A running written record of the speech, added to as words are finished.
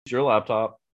your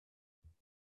laptop.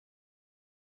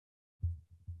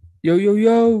 Yo, yo,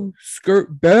 yo,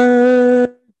 skirt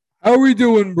back. How we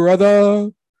doing,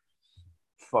 brother?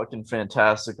 Fucking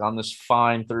fantastic on this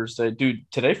fine Thursday. Dude,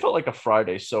 today felt like a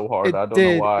Friday so hard. It I don't know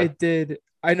did. why. It did.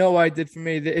 I know why it did for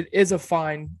me. It is a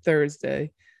fine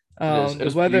Thursday. It is. It The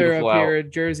is weather beautiful up here out.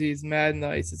 in Jersey is mad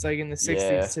nice. It's like in the 60s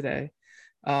Yeah. today.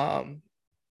 Um,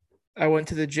 I went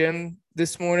to the gym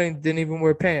this morning, didn't even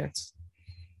wear pants.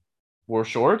 Wore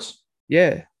shorts?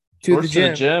 Yeah, to the Shorts to the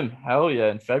gym gym. Hell yeah.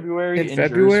 In in February in Jersey.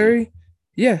 February.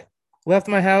 Yeah, left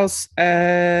my house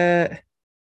at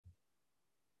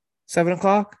 7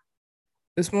 o'clock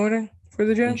this morning for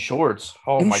the In gym. shorts.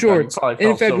 Oh In my God. You shorts probably in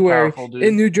felt so February powerful, in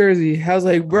dude. New Jersey. I was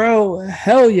like, bro,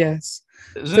 hell yes.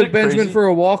 Isn't Took it Benjamin crazy? for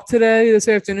a walk today, this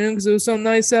afternoon, because it was so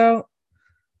nice out.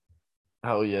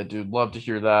 Hell yeah, dude. Love to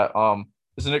hear that.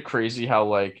 Isn't it crazy how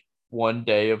like one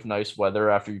day of nice weather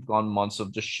after you've gone months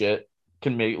of just shit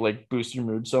can make like boost your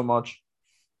mood so much?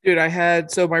 Dude, I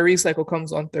had so my recycle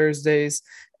comes on Thursdays,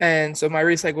 and so my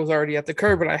recycle was already at the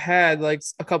curb, but I had like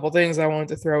a couple things I wanted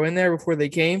to throw in there before they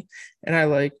came, and I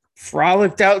like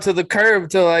frolicked out to the curb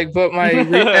to like put my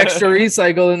extra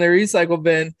recycle in the recycle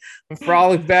bin and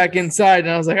frolicked back inside, and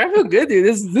I was like, I feel good, dude.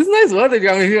 This nice weather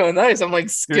got me feeling nice. I'm like Your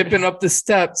skipping up the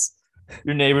steps.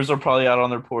 your neighbors are probably out on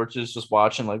their porches just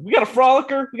watching, like, we got a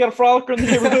frolicker. We got a frolicker in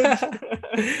the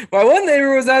neighborhood. My one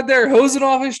neighbor was out there hosing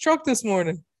off his truck this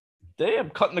morning. Damn,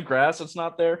 cutting the grass that's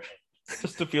not there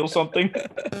just to feel something.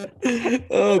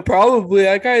 Probably.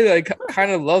 That guy like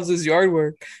kind of loves his yard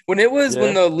work. When Yeah.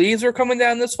 the leaves were coming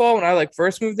down this fall, when I like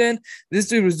first moved in, this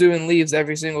dude was doing leaves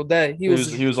every single day. He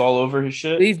was He was all over his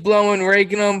shit. leaf blowing,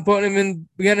 raking them, putting them in,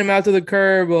 getting them out to the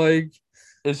curb. Like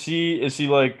Is he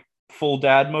like full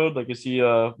dad mode? Like is he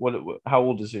what how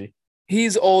old is he?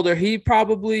 he's older. He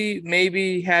probably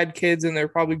maybe had kids and they're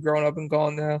probably grown up and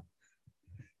gone now.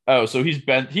 Oh, so he's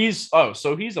a He's fucking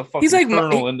like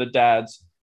colonel in the dads.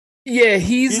 yeah,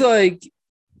 he's He's like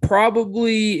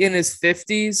probably in his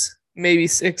 50s, maybe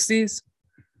 60s.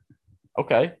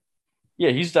 okay. Yeah,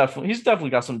 he's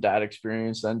definitely got some dad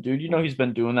experience then, dude. You know he's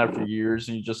been doing that for years,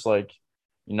 and you just like,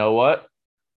 you know what?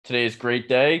 Today is a great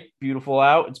day, beautiful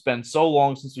out. It's been so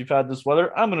long since we've had this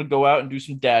weather. I'm gonna go out and do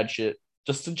some dad shit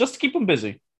just to keep him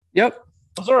busy. Yep.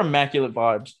 Those are immaculate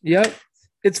vibes. Yep.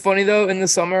 It's funny though, in the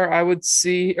summer I would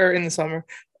see or in the summer,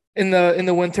 in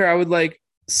the winter I would like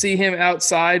see him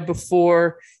outside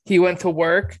before he went to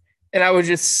work and I would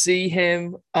just see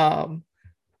him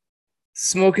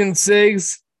smoking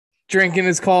cigs, drinking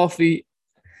his coffee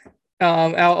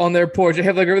out on their porch. They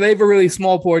have a really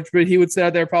small porch, but he would sit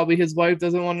out there. Probably his wife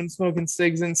doesn't want him smoking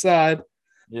cigs inside.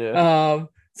 Yeah.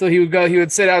 So he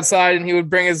would sit outside and he would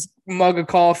bring his mug of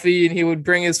coffee and he would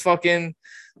bring his fucking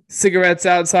cigarettes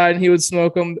outside and he would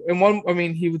smoke them.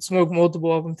 He would smoke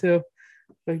multiple of them too.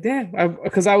 Like, damn,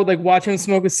 because I would like watch him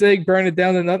smoke a cig, burn it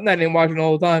down, and nothing. I didn't watch it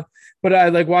all the time, but I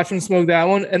like watch him smoke that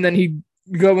one, and then he'd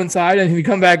go inside and he'd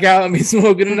come back out and be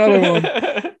smoking another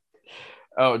one.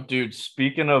 Oh, dude,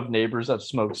 speaking of neighbors that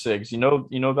smoke cigs, you know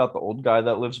about the old guy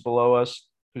that lives below us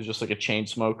who's just like a chain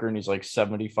smoker and he's like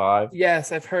 75.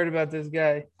 Yes, I've heard about this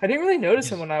guy. I didn't really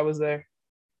notice him He's when I was there.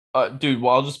 dude,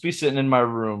 well, I'll just be sitting in my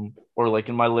room or like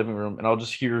in my living room and I'll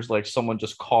just hear like someone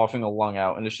just coughing a lung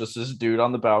out and it's just this dude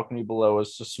on the balcony below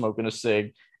us just smoking a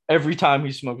cig. Every time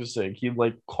he smokes a cig, he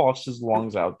like coughs his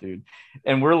lungs out, dude.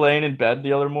 And we're laying in bed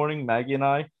the other morning, Maggie and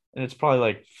I, and it's probably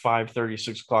like 5:30,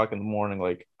 6 o'clock in the morning.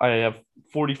 Like I have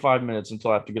 45 minutes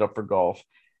until I have to get up for golf.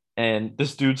 And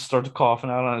this dude starts coughing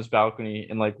out on his balcony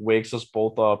and like wakes us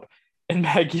both up. And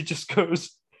Maggie just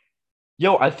goes,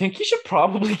 yo, I think you should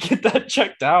probably get that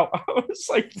checked out. I was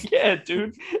like, yeah,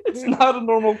 dude, it's not a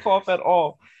normal cough at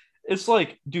all. It's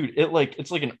like, dude,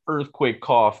 it's like an earthquake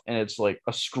cough and it's like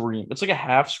a scream. It's like a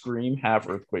half scream, half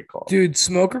earthquake cough. Dude,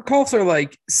 smoker coughs are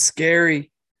like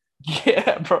scary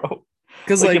Yeah, bro.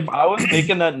 because Like like if I was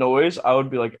making that noise, I would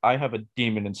be like, I have a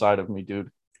demon inside of me, dude.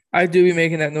 I do be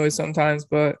making that noise sometimes,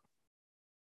 but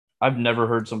I've never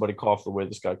heard somebody cough the way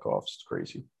this guy coughs. It's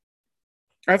crazy.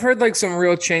 I've heard like some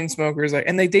real chain smokers like,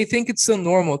 and they think it's still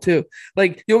normal too.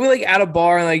 Like you'll be like at a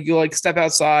bar and like you'll like step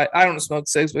outside. I don't smoke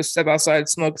cigs, but step outside,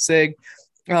 smoke a cig,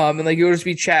 and like you'll just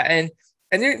be chatting,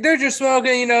 and they're just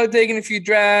smoking, taking a few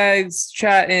drags,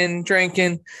 chatting,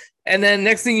 drinking, and then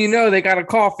next thing you know, they got a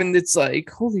cough, and it's like,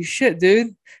 holy shit,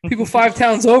 dude! People 5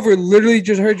 towns over literally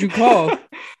just heard you cough.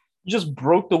 You just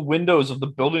broke the windows of the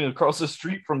building across the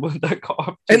street from that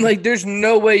cough, And dude. like, there's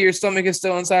no way your stomach is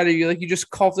still inside of you. Like, you just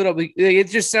coughed it up. Like, it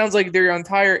just sounds like your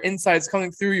entire insides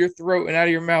coming through your throat and out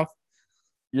of your mouth.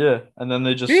 Yeah, and then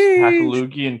they just hack a Sheesh.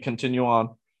 loogie and continue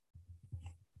on.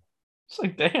 It's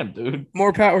like, damn, dude.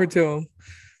 More power to them.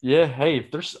 Yeah, hey,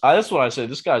 if there's that's what I say.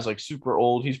 This guy's like super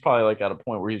old. He's probably like at a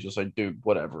point where he's just like, dude,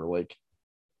 whatever. Like,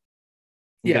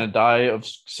 I'm Yeah. gonna die of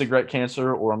cigarette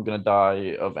cancer or I'm gonna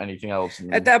die of anything else.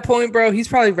 At And that point, bro, he's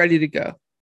probably ready to go.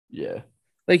 yeah,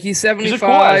 Like he's he's a cool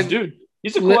ass 75. dude.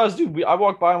 He's a cool ass dude. I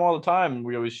walk by him all the time, and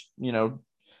we always,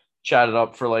 chat it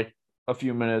up for like a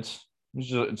few minutes.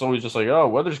 It's always just like, oh,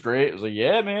 weather's great. It's like,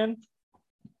 yeah, man,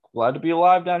 glad to be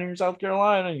alive down here in South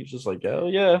Carolina. He's just like, oh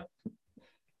yeah,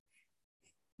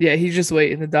 Yeah, he's just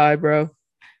waiting to die, bro.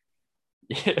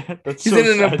 yeah. That's He's so in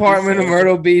an sad to apartment in say, but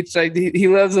Myrtle Beach. Like he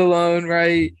lives alone,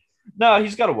 right? no,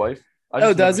 he's got a wife. I Oh,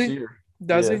 just does never he? see her.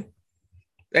 Does Yeah, he?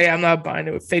 Hey, I'm not buying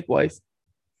it with fake wife.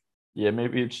 yeah.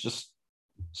 Maybe it's just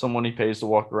someone he pays to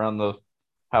walk around the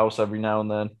house every now and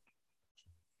then,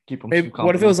 keep him some Maybe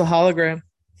what if it was company. a hologram?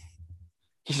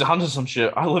 He's onto some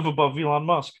shit. I live above Elon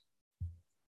Musk.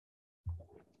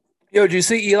 Yo, did you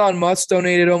see Elon Musk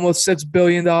donated almost $6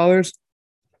 billion? To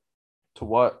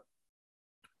what?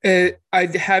 I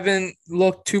haven't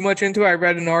looked too much into it. I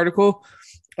read an article.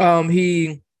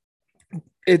 He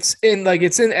it's in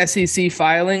SEC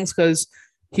filings because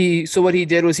what he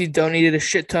did was he donated a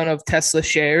shit ton of Tesla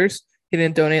shares. He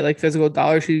didn't donate like physical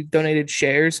dollars. He donated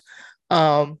shares.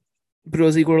 Um, but it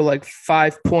was equal to like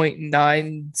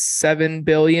 5.97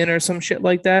 billion or some shit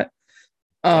like that.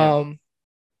 Damn. Um,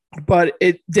 but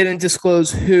it didn't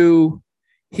disclose who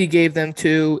he gave them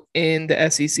to in the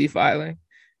SEC filing.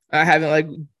 I haven't like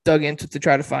dug into it to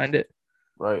try to find it.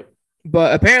 Right.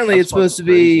 But apparently That's it's supposed fucking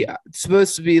to be crazy.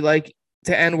 like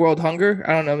to end world hunger.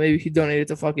 I don't know. Maybe he donated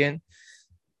to fucking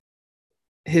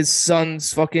his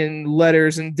son's fucking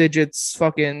letters and digits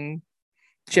fucking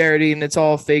charity, and it's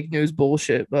all fake news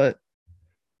bullshit. But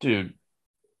Dude,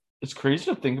 it's crazy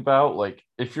to think about. Like,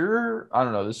 if you're, I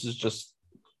don't know, this is just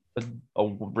a,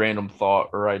 a random thought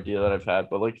or idea that I've had,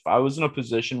 but like, if I was in a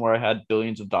position where I had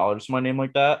billions of dollars to my name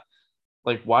like that,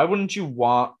 like, why wouldn't you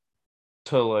want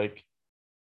to like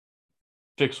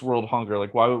fix world hunger?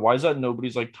 Like, why is that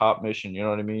nobody's like top mission? You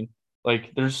know what I mean?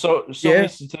 Like, there's so many yeah,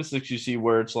 statistics you see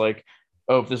where it's like,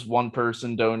 oh, if this one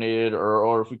person donated,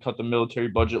 or if we cut the military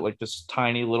budget like this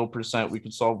tiny little percent, we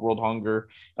could solve world hunger.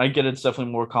 I get it's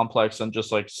definitely more complex than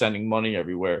just like sending money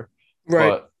everywhere, right.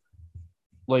 but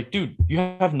like, dude, you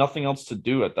have nothing else to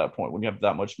do at that point when you have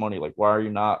that much money. Like, why are you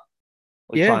not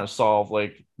like Yeah, trying to solve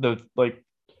like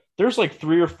there's like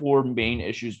three or four main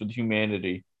issues with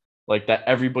humanity, like that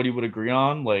everybody would agree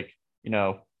on, like, you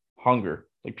know, hunger.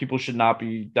 Like, people should not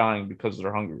be dying because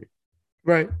they're hungry.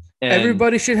 right. And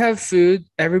Everybody should have food.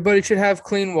 Everybody should have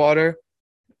clean water.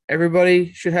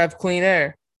 Everybody should have clean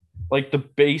air. like the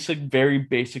basic, very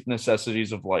basic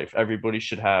necessities of life, everybody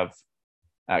should have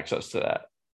access to that.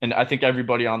 And I think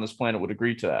everybody on this planet would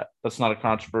agree to that. That's not a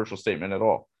controversial statement at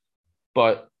all.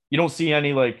 But you don't see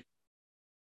any like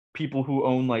people who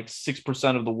own like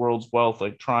 6% of the world's wealth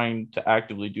like trying to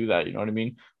actively do that. You know what I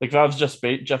mean? Like, if I was just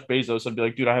Jeff Bezos, I'd be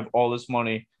like, dude, I have all this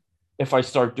money. If I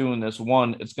start doing this,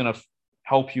 one, it's gonna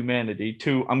help humanity.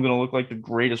 Two, I'm gonna look like the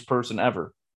greatest person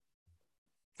ever.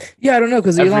 Yeah, I don't know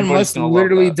because Elon Everybody's Musk gonna love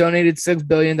literally that. donated $6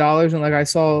 billion, and like I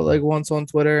saw like once on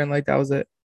Twitter, and like that was it,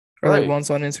 or like Right. once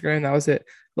on Instagram, that was it.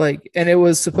 Like, and it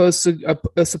was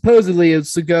supposedly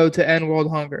it's to go to end world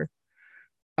hunger.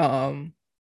 Um,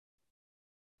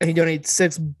 and he donated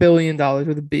 $6 billion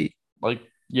with a B. Like,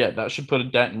 yeah, that should put a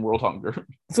dent in world hunger.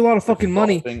 It's a lot of If fucking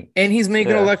money, solving, and he's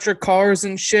making yeah, electric cars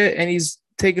and shit, and he's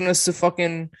taking us to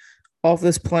fucking off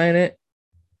this planet.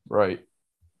 right.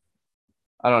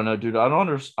 I don't know, dude. I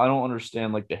don't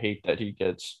understand like the hate that he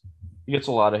gets. He gets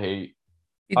a lot of hate.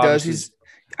 He does. Obviously,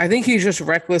 I think he's just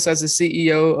reckless as a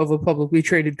CEO of a publicly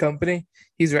traded company.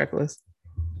 He's reckless.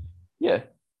 yeah,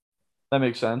 that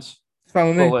makes sense. It's fine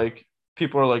with But me. like,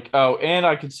 people are like, oh, and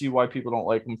I can see why people don't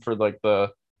like him for like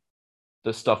the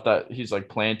stuff that he's like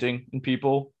planting in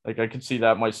people. Like, I can see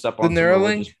that might step The on some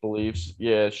religious Neuralink. beliefs.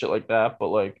 Yeah, shit like that. But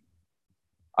like,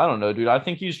 I don't know, dude. I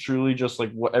think he's truly just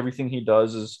like, what everything he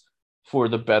does is for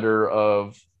the better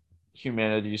of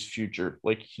humanity's future.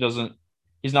 Like,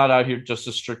 he's not out here just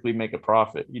to strictly make a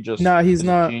profit. He just Nah, he's is a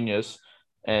not. genius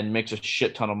and makes a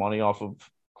shit ton of money off of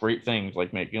great things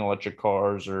like making electric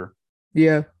cars or,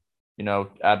 Yeah.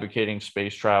 advocating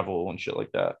space travel and shit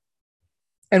like that.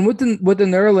 And with the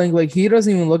Neuralink, like he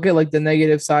doesn't even look at like the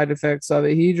negative side effects of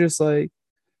it. He just like,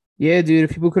 yeah, dude,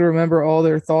 if people could remember all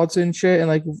their thoughts and shit, and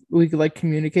like we could like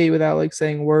communicate without like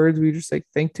saying words, we just like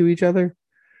think to each other.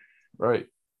 Right.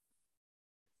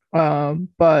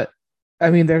 But I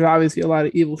mean, there's obviously a lot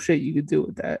of evil shit you could do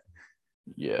with that.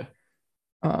 Yeah.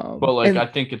 But like, And I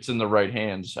think it's in the right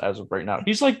hands as of right now.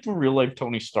 He's like the real life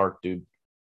Tony Stark, dude.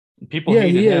 People yeah,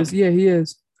 hated he is. him. Yeah, he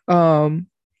is. Um,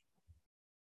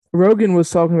 Rogan was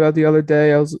talking about the other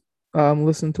day. I was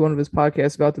listening to one of his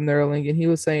podcasts about the Neuralink, and he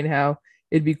was saying how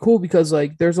it'd be cool because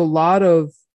like there's a lot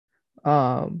of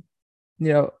um,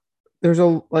 you know, there's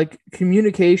a like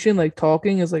communication, like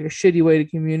talking is like a shitty way to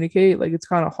communicate. Like it's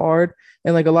kind of hard,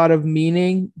 and like a lot of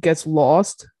meaning gets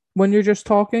lost when you're just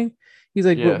talking. He's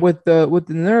like, but Yeah, with the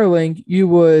Neuralink, you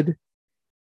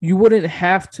wouldn't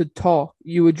have to talk.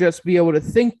 You would just be able to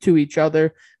think to each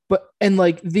other. But and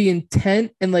like the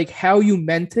intent and like how you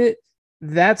meant it,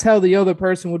 that's how the other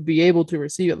person would be able to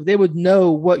receive it. They would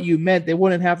know what you meant. They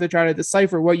wouldn't have to try to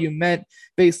decipher what you meant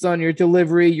based on your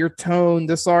delivery, your tone,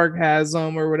 the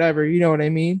sarcasm, or whatever. You know what I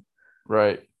mean?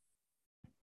 right.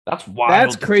 That's That's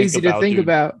wild to think crazy to about, think dude.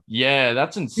 about Yeah,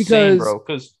 that's insane, because bro.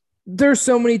 Because there's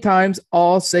so many times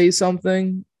I'll say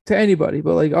something to anybody,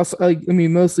 but like also like I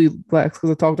mean mostly Lex because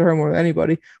I talk to her more than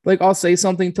anybody. Like I'll say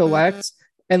something to Lex,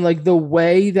 and like the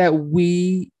way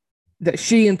that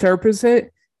she interprets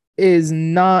it is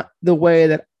not the way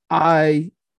that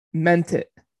I meant it.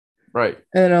 right.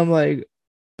 And I'm like,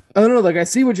 I don't know, like I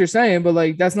see what you're saying, but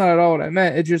like that's not at all what I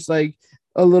meant. It's just like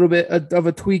a little bit of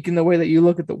a tweak in the way that you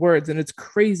look at the words, and it's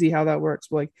crazy how that works.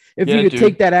 But like if you Yeah, could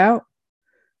take dude. that out,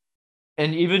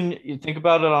 And even you think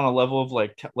about it on a level of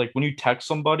like when you text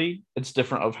somebody, it's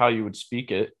different of how you would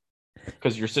speak it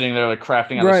because you're sitting there like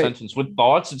crafting out a right? sentence. With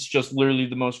thoughts, it's just literally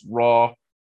the most raw,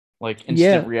 like instant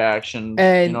Yeah, reaction. You know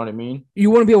and what I mean?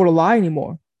 you wouldn't be able to lie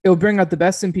anymore. It would bring out the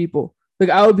best in people. Like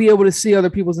I would be able to see other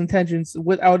people's intentions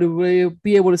without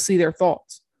be able to see their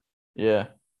thoughts. Yeah,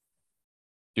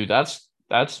 dude. That's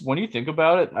when you think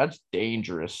about it, that's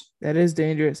dangerous. That is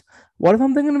dangerous. What if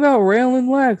I'm thinking about railing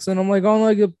Lex and I'm like on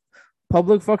like a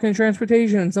public fucking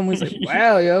transportation and someone's like,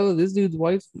 wow, yo, this dude's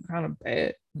wife's kind of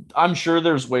bad. I'm sure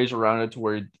there's ways around it to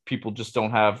where people just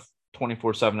don't have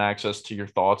 24/7 access to your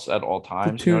thoughts at all To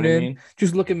times. You know what tune I in, mean?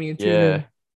 just look at me and tune Yeah. in.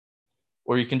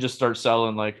 Or you can just start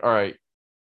selling like, all right,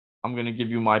 I'm gonna give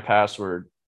you my password,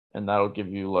 and that'll give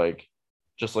you like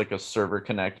just like a server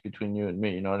connect between you and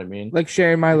me. You know what I mean? Like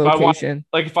sharing my If I want, location.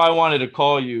 like, if I wanted to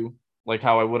call you, like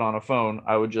how I would on a phone,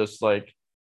 I would just like,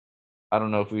 I don't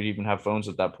know if we'd even have phones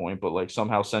at that point, but like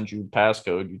somehow send you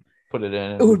passcode, you put it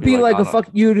in, and It it would would be be like like a fuck.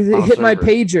 You'd on a hit my server.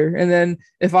 pager, and then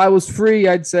if I was free,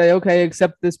 I'd say, okay,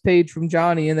 accept this page from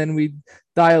Johnny, and then we'd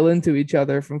dial into each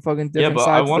other from fucking Yeah, different but I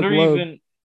sides of the wonder globe. even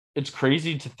it's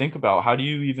crazy to think about. How do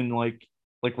you even like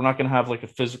we're not gonna have like a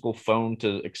physical phone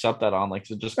to accept that on? Like,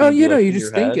 is it just Oh, gonna be you know, like you in your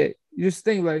just think head? it. You just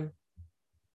think like,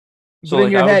 So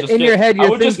but like in your head, I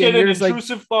you're would just thinking, get an you're just like,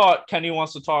 intrusive thought, Kenny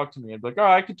wants to talk to me. I'd be like, all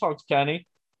right, I could talk to Kenny.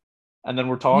 And then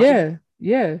we're talking, yeah,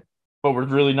 yeah, but we're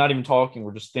really not even talking,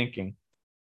 we're just thinking.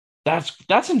 That's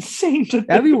insane to that'd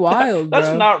think be about. wild, That's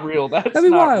bro. not real. That's That'd be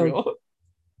not wild. real.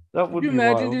 That Could would you be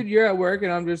imagine, wild. dude? You're at work,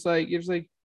 and I'm just like, you're just like,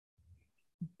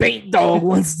 Bait Dog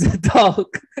wants to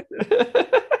talk.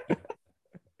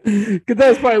 Because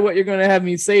that's probably what you're gonna have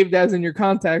me saved as in your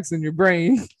contacts in your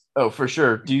brain. Oh, for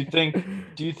sure. Do you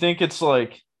think it's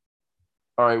like,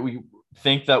 all right, we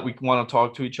think that we want to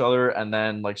talk to each other and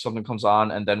then like something comes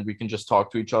on and then we can just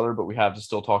talk to each other, but we have to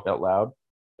still talk out loud?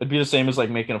 It'd be the same as like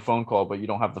making a phone call, but you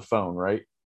don't have the phone, right?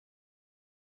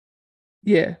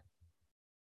 Yeah,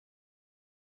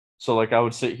 So like I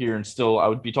would sit here and still I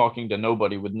would be talking to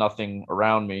nobody with nothing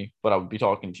around me, but I would be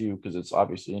talking to you because it's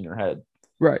obviously in your head.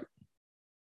 right.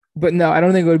 But no, I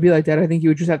don't think it would be like that. I think you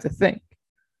would just have to think.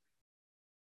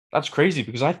 That's crazy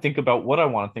because I think about what I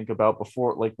want to think about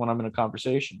before, like when I'm in a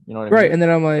conversation. You know what I Right. mean? And then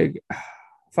I'm like,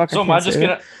 fuck, I So can't say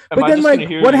that. am But I then, just like, gonna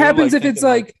hear what you happens like if it's thinking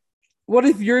like, like, what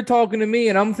if you're talking to me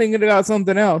and I'm thinking about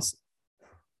something else?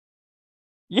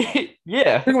 yeah,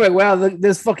 yeah. Thinking like, wow,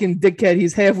 this fucking dickhead,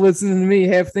 he's half listening to me,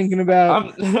 half thinking about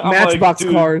I'm like, Matchbox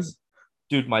cars.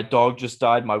 my dog just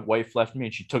died. My wife left me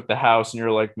and she took the house. And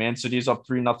you're like, Man City's up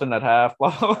 3-0 at half.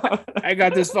 Blah, blah, blah. I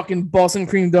got this fucking Boston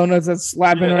cream donuts that's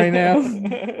slapping Yeah. right now.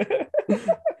 I'm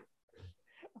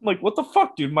like, what the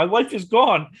fuck, dude? My life is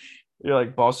gone. You're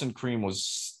like, Boston cream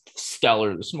was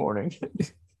stellar this morning.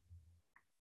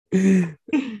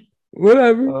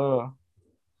 Whatever. uh,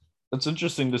 it's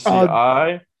interesting to see.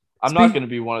 Uh, I'm not speak. going to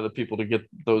be one of the people to get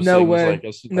those No things way. like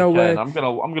as soon as I No can. way. I'm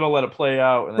gonna let it play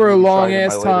out and then For a maybe try long it in my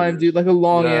ass later time, dude. years. Like a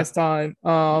long Yeah. ass time.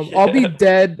 I'll be Yeah.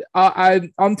 dead.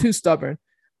 I'm too stubborn.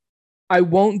 I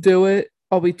won't do it.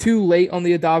 I'll be too late on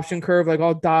the adoption curve. Like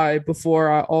I'll die before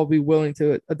I'll be willing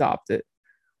to adopt it.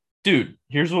 Dude,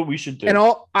 here's what we should And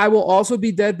do. I will also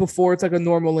be dead before it's like a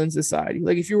normal in society.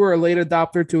 Like if you were a late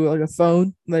adopter to like a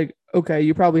phone, like okay,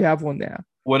 you probably have one now.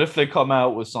 What if they come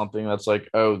out with something that's like,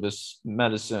 oh, this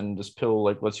medicine, this pill,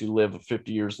 like lets you live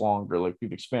 50 years longer. Like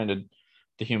we've expanded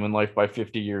the human life by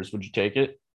 50 years. Would you take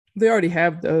it? They already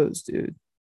have those, dude.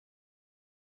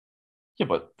 Yeah,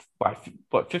 but by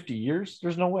 50 years,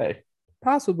 there's no way.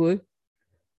 Possibly.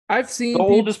 I've The seen people.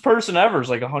 oldest person ever is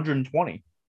like 120.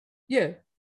 Yeah.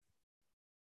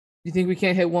 You think we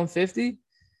can't hit 150?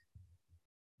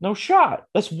 No shot.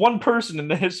 That's one person in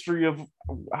the history of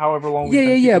however long Yeah, we've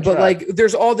yeah, been yeah. keeping But track. like,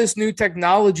 there's all this new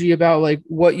technology about like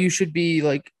what you should be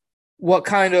like, what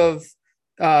kind of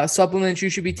supplements you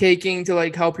should be taking to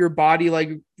like help your body like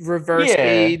reverse Yeah,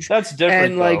 age, that's and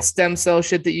different like though. stem cell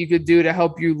shit that you could do to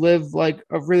help you live like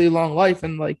a really long life.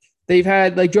 And like they've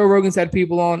had like Joe Rogan's had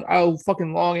people on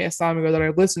fucking long ass time ago that I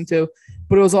listened to,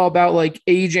 but it was all about like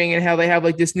aging and how they have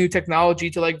like this new technology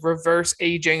to like reverse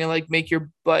aging and like make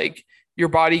your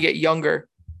body get younger.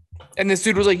 And this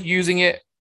dude was like using it,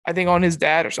 I think, on his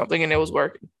dad or something, and it was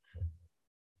working.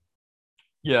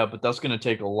 Yeah, but that's gonna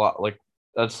take a lot. Like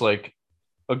that's like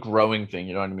a growing thing.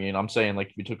 You know what I mean? I'm saying like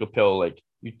if you took a pill, like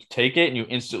you take it and you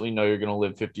instantly know you're gonna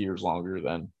live 50 years longer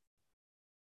than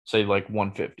say like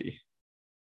 150.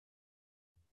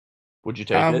 Would you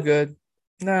take I'm it? good.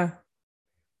 Nah.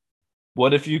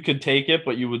 What if you could take it,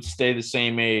 but you would stay the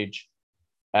same age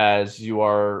as you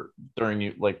are during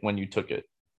you like when you took it?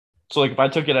 So like if I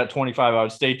took it at 25, I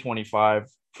would stay 25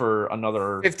 for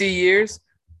another. 50 years?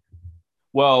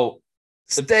 Well,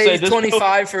 say Stay this pill,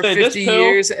 25 for say this 50 pill,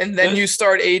 years and then you this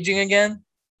start aging again?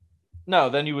 no,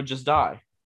 then you would just die.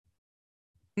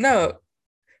 No.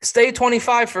 Stay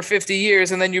 25 for 50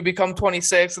 years and then you become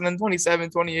 26 and then 27,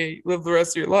 28. Live the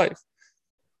rest of your life.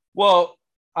 Well,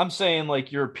 I'm saying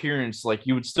like your appearance, like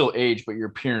you would still age, but your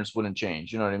appearance wouldn't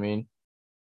change. You know what I mean?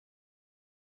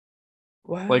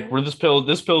 Like What? where this pill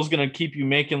is gonna keep you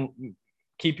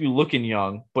looking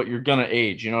young, but you're gonna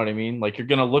age. You know what I mean? Like you're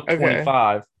gonna look Okay.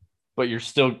 25, but you're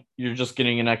just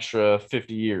getting an extra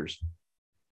 50 years.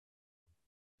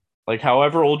 Like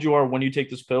however old you are when you take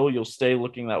this pill, you'll stay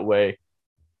looking that way,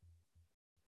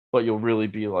 but you'll really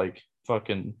be like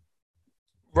fucking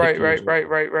Right, 50 years right, old. right,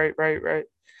 right, right, right, right.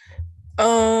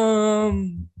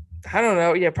 Um, I don't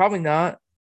know. Yeah, probably not.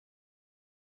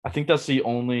 I think that's the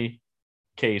only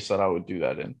case that I would do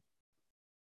that in.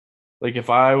 Like if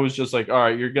I was just like, all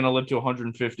right, you're gonna live to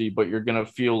 150, but you're gonna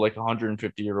feel like a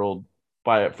 150-year-old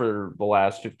by it for the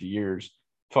last 50 years.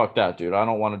 Fuck that, dude. I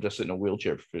don't want to just sit in a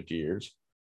wheelchair for 50 years.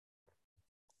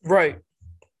 Right.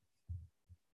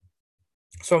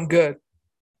 So I'm good.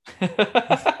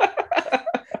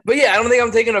 But yeah, I don't think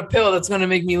I'm taking a pill that's going to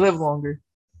make me live longer.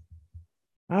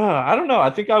 I don't know. I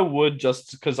think I would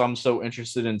just because I'm so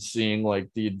interested in seeing like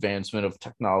the advancement of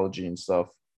technology and stuff.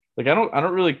 Like I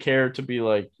don't really care to be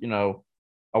like,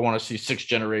 I want to see six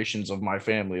generations of my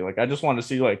family. Like I just want to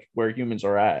see like where humans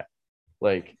are at.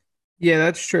 Like Yeah,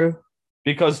 that's true.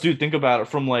 because dude, think about it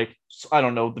from like I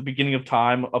don't know, the beginning of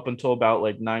time up until about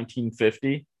like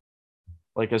 1950.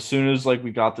 Like as soon as like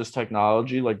we got this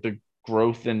technology, like the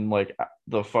growth in like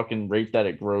the fucking rate that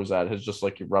it grows at has just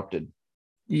like erupted.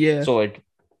 Yeah. So like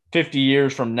 50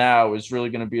 years from now is really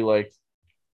going to be like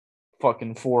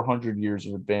fucking 400 years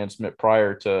of advancement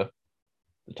prior to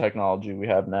the technology we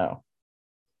have now.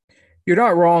 You're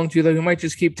not wrong, too. Like, we might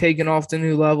just keep taking off to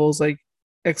new levels, like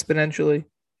exponentially.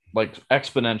 Like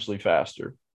exponentially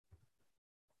faster.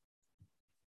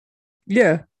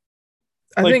 Yeah.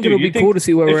 I Like think dude, it'll you be cool think to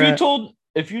see where we're at.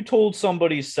 if you told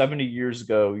somebody 70 years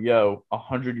ago, yo,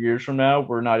 100 years from now,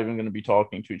 we're not even going to be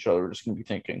talking to each other. We're just going to be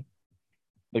thinking.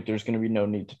 Like there's going to be no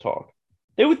need to talk.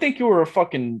 They would think you were a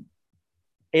fucking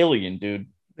alien, dude.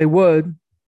 They would.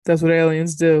 That's what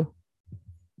aliens do.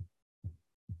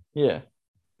 Yeah.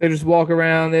 They just walk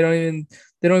around. They don't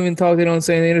even talk. They don't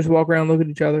say anything. They just walk around, look at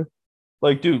each other.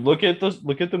 Like, dude, look at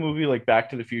the movie like Back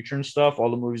to the Future and stuff.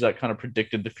 All the movies that kind of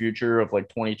predicted the future of like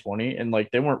 2020, and like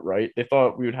they weren't right. They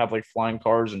thought we would have like flying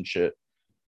cars and shit.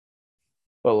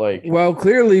 But like, Well,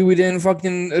 clearly we didn't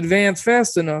fucking advance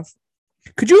fast enough.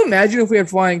 Could you imagine if we had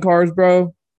flying cars,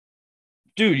 bro?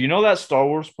 dude, you know that Star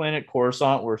Wars planet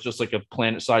Coruscant where it's just like a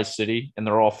planet-sized city and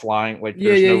they're all flying, like Yeah,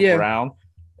 there's yeah, no yeah. ground.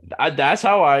 That's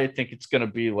how I think it's gonna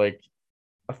be like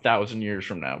 1,000 years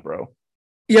from now, bro.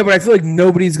 Yeah, but I feel like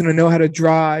nobody's gonna know how to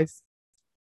drive.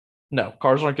 No,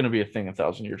 cars aren't gonna be a thing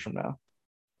 1,000 years from now.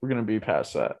 We're gonna be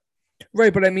past that.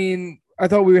 Right, but I mean, I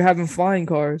thought we were having flying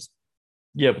cars.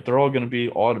 Yeah, but they're all gonna be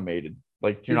automated.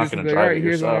 Like you're You're not just gonna gonna be like, all drive it right,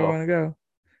 here's where I yourself. want to go.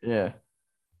 Yeah,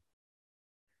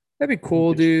 That'd be you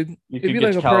cool, could dude. you It'd could be get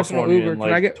like to a personal California Uber. in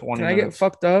Can I like get 20 can I get minutes.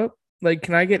 fucked up? Like,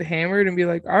 can I get hammered and be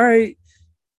like, all right,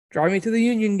 drive me to the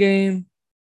Union game.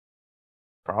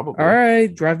 All Probably.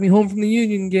 right, drive me home from the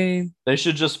Union game. They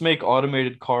should just make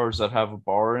automated cars that have a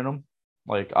bar in them.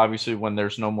 Like obviously when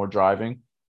there's no more driving.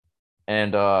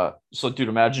 And so dude,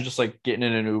 imagine just like getting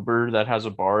in an Uber that has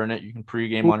a bar in it. You can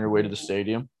pregame on your way to the Ooh,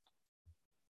 stadium.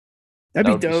 that'd That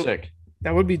be would be dope. sick.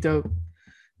 That would be dope.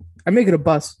 I'd make it a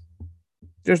bus.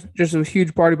 Just a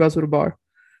huge party bus with a bar.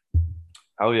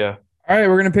 Oh yeah. All right,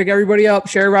 we're gonna pick everybody up.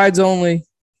 Share rides only.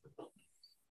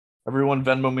 Everyone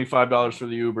Venmo me $5 for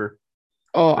the Uber.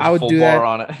 Oh, There's I a would full do bar that.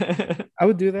 on it. I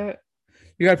would do that.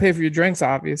 You gotta pay for your drinks,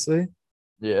 obviously.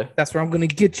 Yeah. That's where I'm gonna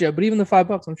get you. But even the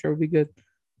 $5, I'm sure would be good.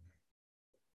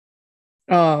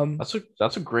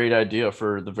 That's a great idea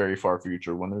for the very far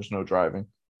future when there's no driving.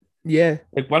 Yeah.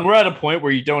 Like when we're at a point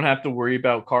where you don't have to worry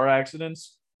about car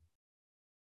accidents,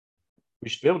 we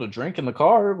should be able to drink in the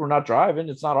car. We're not driving.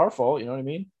 It's not our fault. You know what I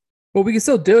mean? Well, we can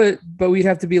still do it, but we'd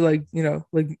have to be like,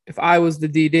 like if I was the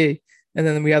DD and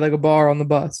then we had like a bar on the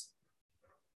bus.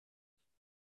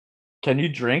 Can you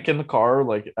drink in the car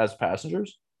like as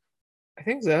passengers? I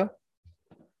think so.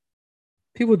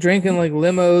 People drinking like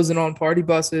limos and on party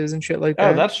buses and shit like Oh,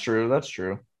 that. that's true. That's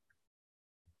true.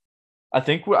 I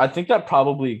think that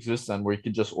probably exists then where you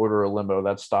could just order a limo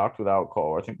that's stocked with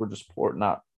alcohol. I think we're just poor,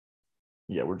 not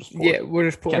yeah, we're just poor. Yeah, we're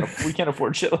just poor. We can't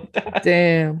afford shit like that.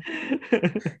 Damn.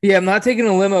 Yeah, I'm not taking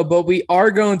a limo, but we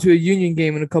are going to a Union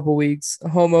game in a couple weeks, a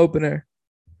home opener.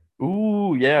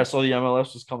 Ooh, yeah, I saw the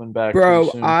MLS was coming back pretty Bro,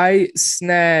 soon. I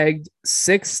snagged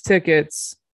 6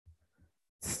 tickets,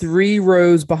 3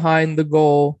 rows behind the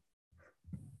goal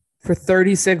for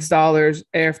 $36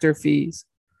 after fees.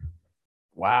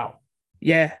 Wow.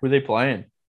 Yeah, Who are they playing?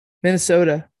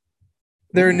 Minnesota.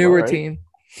 They're a Ooh, newer all right. team.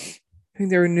 I think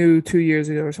they were new 2 years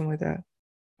ago or something like that.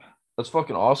 That's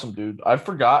fucking awesome, dude. I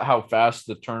forgot how fast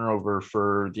the turnover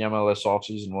for the MLS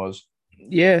offseason was.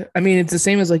 Yeah, I mean it's the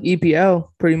same as like EPL,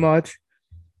 pretty much.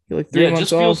 You're like 3 Yeah,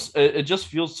 months off. it just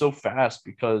feels so fast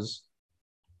because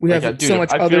We like have dude, so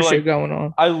much I other feel shit like going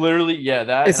on. I literally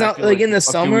that It's and I not feel like like in the a few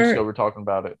weeks summer. ago we are talking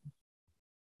about it.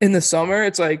 In the summer,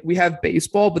 it's like we have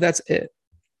baseball, but that's it.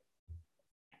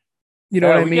 You know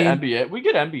what Yeah, I we get mean? NBA. We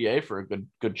get NBA for a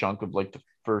good chunk of like the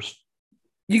first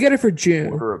You get it for June.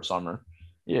 quarter of summer.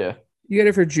 Yeah. You get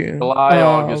it for June. July,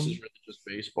 August is really just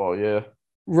baseball, yeah.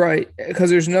 Right, because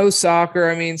there's no soccer.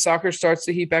 I mean, soccer starts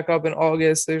to heat back up in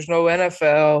August. There's no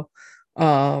NFL.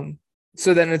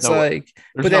 So then it's No, like,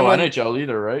 there's but then no when NHL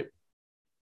either, right?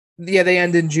 yeah, they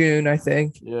end in June, I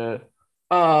think. Yeah.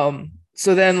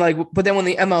 So then like, but then when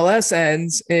the MLS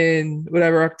ends in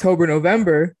whatever October,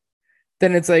 November,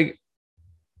 then it's like,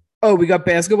 oh, we got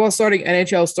basketball starting,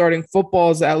 NHL starting,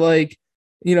 football's at like,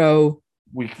 you know,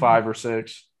 Week 5 or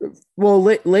 6. well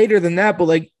later than that, but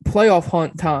like playoff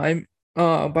hunt time.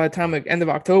 By the time like end of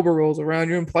October rolls around,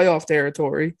 you're in playoff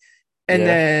territory, and Yeah.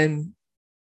 then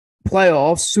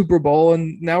playoffs, Super Bowl,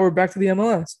 and now we're back to the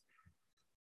MLS.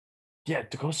 Yeah,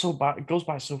 it goes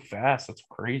by so fast. That's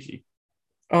crazy.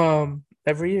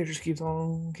 Every year just keeps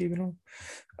on keeping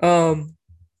on.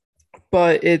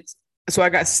 But it's so I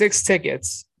got 6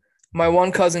 tickets. My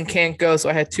one cousin can't go, so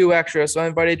I had 2 extra. So I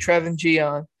invited Trev and G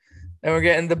on,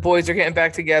 and the boys are getting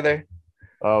back together.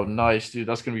 Oh, nice, dude.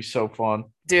 That's gonna be so fun.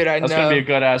 Dude, I That's gonna be a know.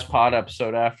 good ass pod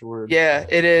episode afterwards. Yeah,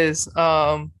 it is.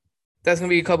 That's gonna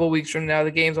be a couple weeks from now.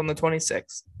 The game's on the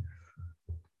 26th.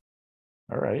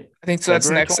 All right. I think so. That's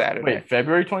next 20, Saturday. wait,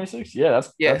 February 26th? Yeah,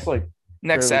 Yeah, that's like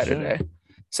next fairly Saturday. soon.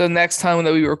 So next time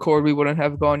that we record, we wouldn't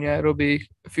have gone yet. It'll be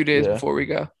a few days Yeah. before we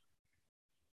go.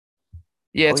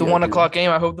 Yeah, it's Oh, a yeah, 1 o'clock dude. game.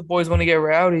 I hope the boys want to get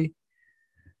rowdy.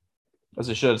 As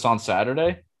it should. It's on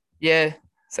Saturday. Yeah,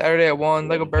 Saturday at 1,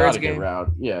 like a You Birds gotta get game.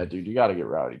 rowdy. Yeah, dude, you gotta get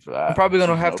rowdy for that. I'm probably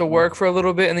gonna Season have to opener. work for a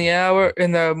little bit in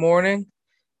the morning,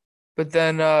 but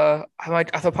then I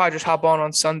thought probably just hop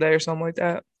on Sunday or something like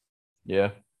that.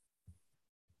 Yeah.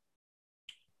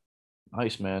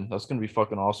 Nice, man. That's gonna be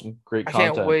fucking awesome. Great I can't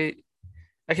content. wait.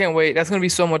 I can't wait. That's gonna be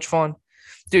so much fun,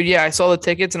 dude. Yeah, I saw the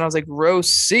tickets and I was like row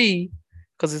C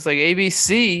because it's like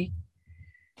ABC.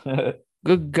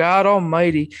 Good God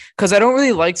Almighty, because I don't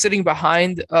really like sitting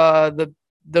behind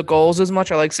the goals as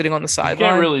much. I like sitting on the You can't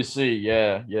sideline. really see.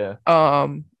 Yeah, yeah.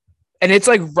 And it's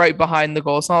like right behind the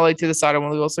goal. It's not like to the side of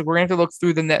one of the goals. Like we're gonna have to look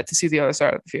through the net to see the other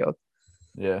side of the field.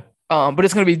 Yeah. But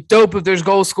it's gonna be dope if there's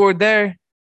goals scored there.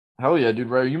 Hell yeah, dude.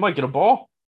 Right. You might get a ball.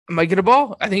 I might get a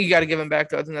ball. I think you got to give him back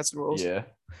though. I think that's the rules. Yeah.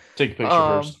 Take a picture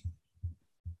Um, first.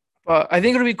 But I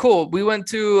think it'll be cool. We went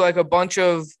to like a bunch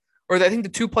of, or I think the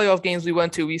 2 playoff games we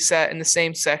went to, we sat in the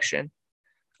same section.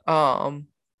 Now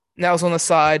it's on the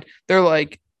side. They're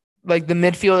like the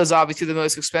midfield is obviously the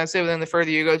most expensive, and then the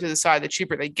further you go to the side, the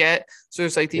cheaper they get. So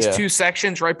there's like these Yeah. 2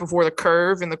 sections right before the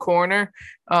curve in the corner.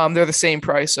 They're the same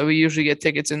price, so we usually get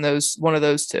tickets in one of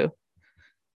those 2.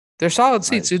 They're solid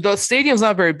seats. Nice. The stadium's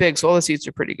not very big, so all the seats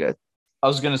are pretty good. I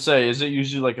was gonna say, is it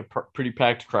usually like a pretty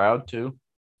packed crowd too?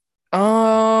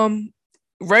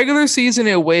 Regular season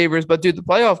it waivers, but dude, the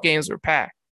playoff games were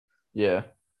packed. Yeah.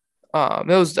 It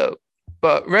was dope.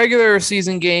 But regular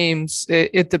season games,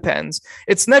 it depends.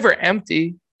 It's never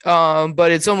empty,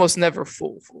 but it's almost never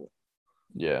full.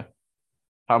 Yeah.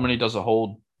 How many does it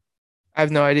hold? I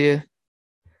have no idea.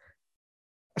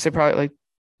 I say probably like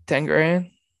 10 grand.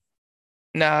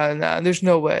 Nah, there's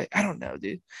no way. I don't know,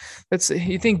 dude. Let's see.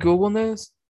 You think Google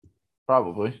knows?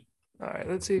 Probably. All right,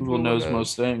 let's see if Google Google knows most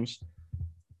knows. things.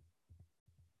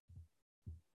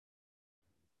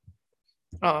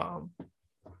 Um,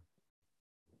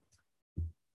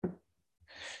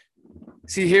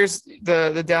 See, here's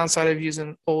the downside of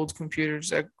using old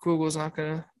computers that Google's not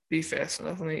gonna be fast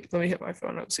enough. Let me hit my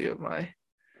phone up, see what my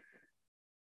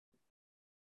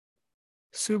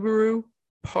Subaru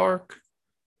park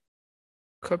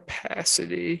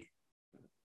capacity.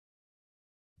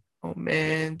 Oh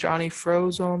man, Johnny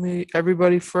froze on me.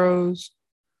 Everybody froze.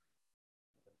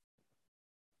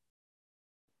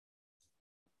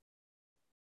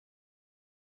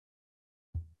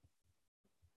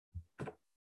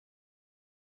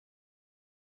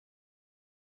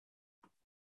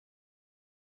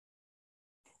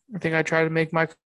 I think I tried to make my